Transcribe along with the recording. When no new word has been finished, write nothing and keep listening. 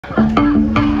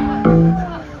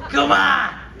Come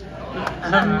on!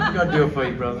 I'm gonna do it for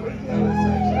you, brother.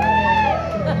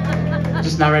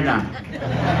 Just not right now.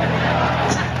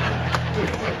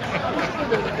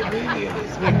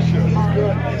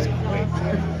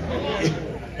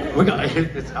 We're gonna,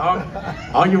 it's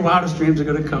all your wildest dreams are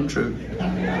gonna come true.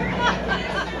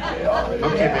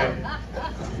 Okay, man.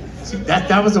 See,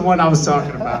 that was the one I was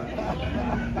talking about.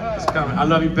 It's coming. I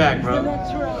love you back, bro.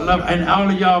 I love, and all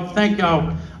of y'all, thank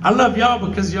y'all. I love y'all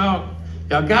because y'all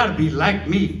gotta be like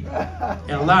me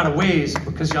in a lot of ways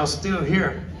because y'all still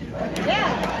here.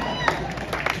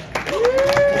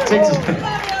 It takes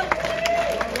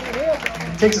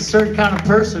a certain kind of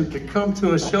person to come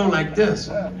to a show like this,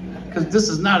 because this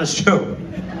is not a show.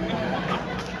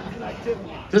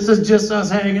 This is just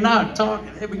us hanging out, talking.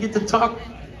 Hey, we get to talk.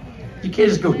 You can't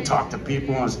just go talk to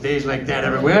people on stage like that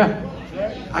everywhere.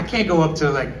 I can't go up to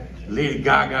like Lady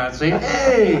Gaga and say,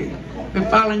 hey, been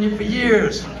following you for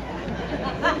years.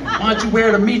 Why don't you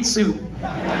wear the meat suit?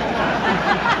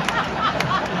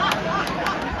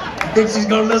 Think she's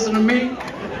gonna listen to me?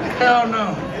 Hell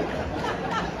no.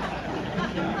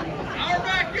 Our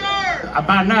backyard!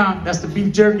 By now, that's the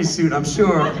beef jerky suit, I'm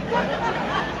sure.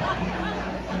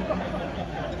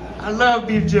 I love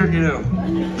beef jerky though.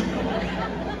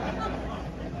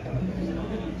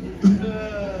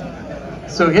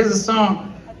 So here's a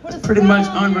song that's pretty much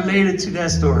unrelated to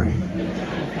that story.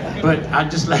 But I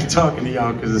just like talking to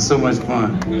y'all because it's so much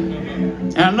fun.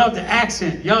 And I love the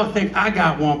accent. Y'all think I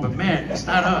got one, but man, it's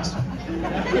not us.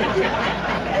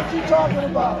 What you talking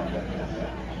about?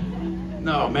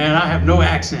 No, man, I have no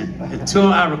accent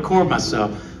until I record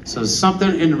myself. So there's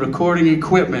something in the recording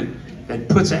equipment that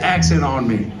puts an accent on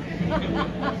me.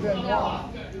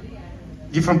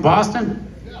 You from Boston?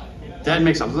 That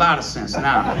makes a lot of sense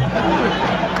now.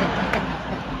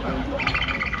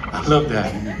 I love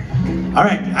that. All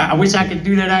right, I wish I could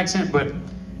do that accent, but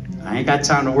I ain't got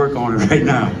time to work on it right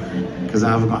now because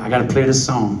I got to play this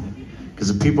song. Because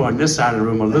the people on this side of the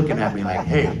room are looking at me like,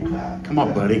 hey, come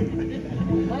on, buddy.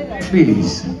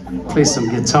 Please, play some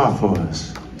guitar for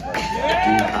us.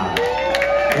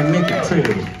 And make it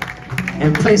pretty.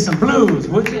 And play some blues,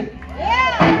 would you?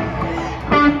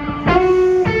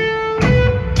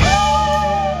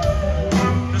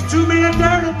 There's too many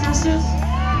dirty dishes.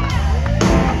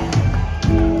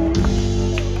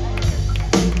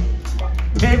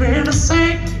 Baby in the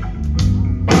sink,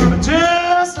 but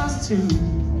just us two.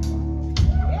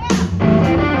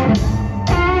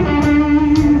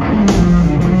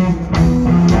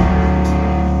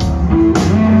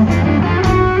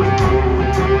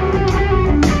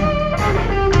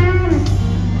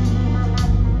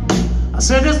 I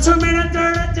said there's too many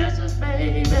dirty dishes,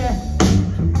 baby.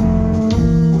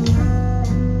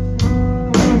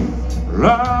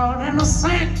 Lord in the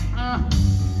sink,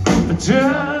 but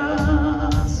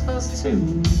just us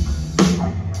two.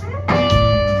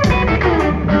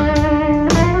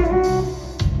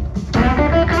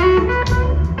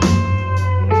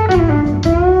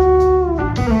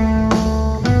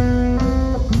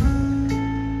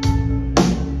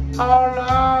 Oh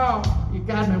Lord, you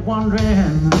got me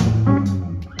wondering.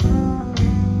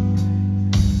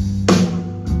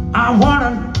 I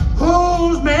wonder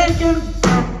who's making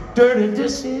dirty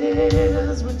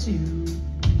dishes with you.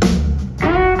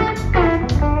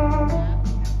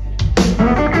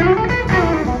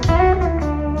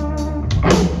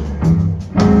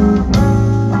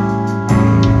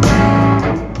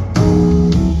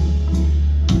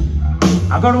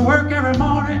 I go to work every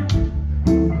morning.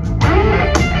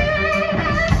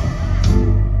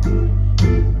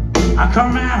 I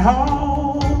come at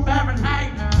home every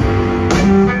night.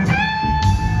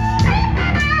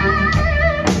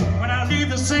 When I leave,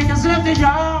 the sink is empty,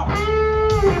 y'all.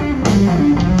 And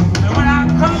when I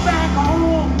come back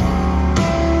home,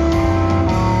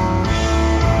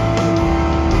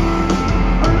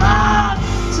 oh Lord,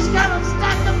 she's got them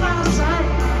stacked up by the side.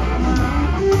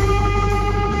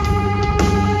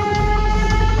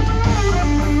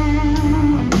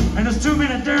 And there's too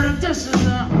many dirty dishes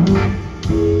now.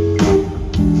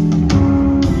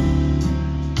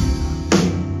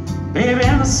 Baby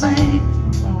in the sink,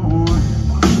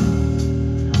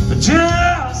 but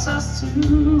just us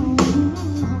two.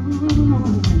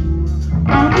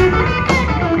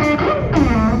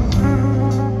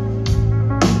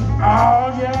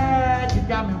 Oh yeah, you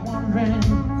got me wondering.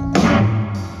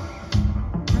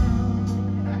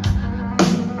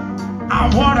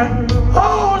 I'm wondering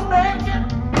who's making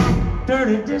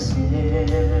dirty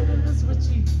dishes with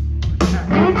you.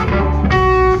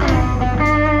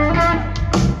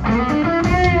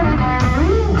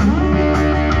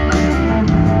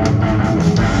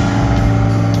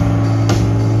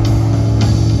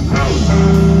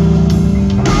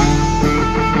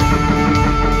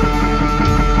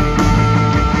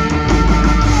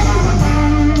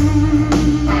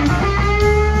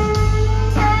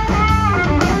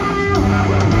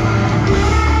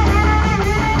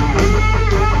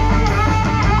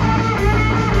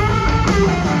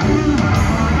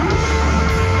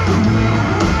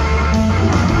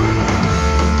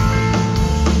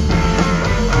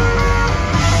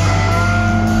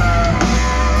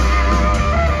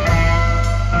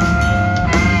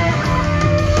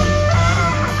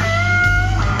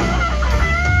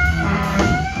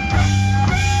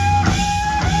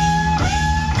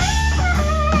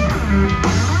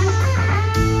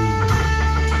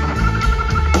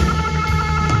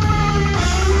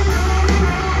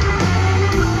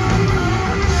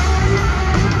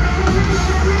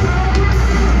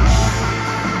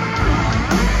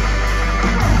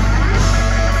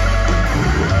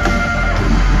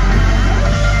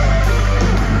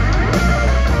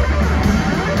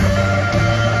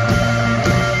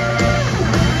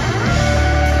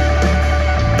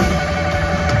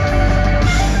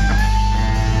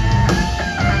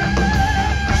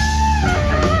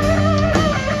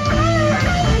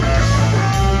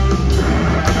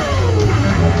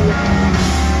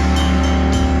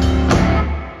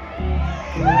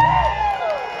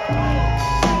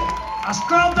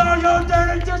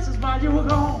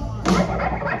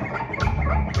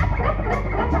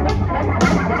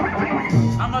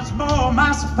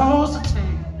 I supposed to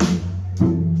take?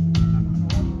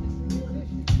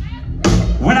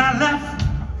 When I left,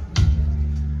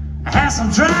 I had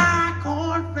some dry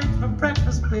cornflakes for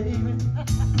breakfast, baby.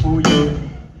 Oh yeah.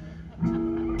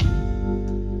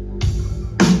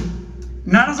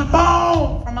 Now there's a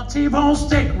bowl from a T-bone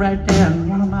steak right there in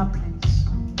one of my plates.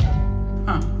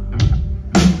 Huh.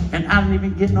 And I didn't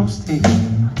even get no steak.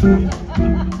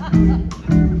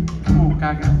 Come on,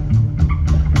 Gaga.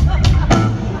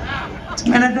 Too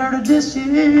many dirty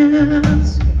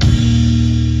dishes.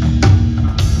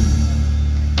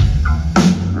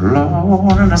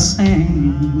 Lord, and I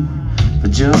sing for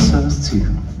just us two.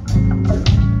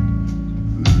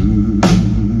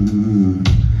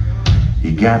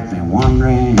 You got me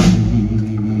wondering.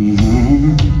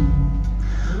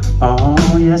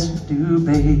 Oh, yes you do,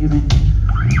 baby.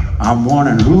 I'm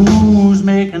wondering who's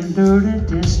making dirty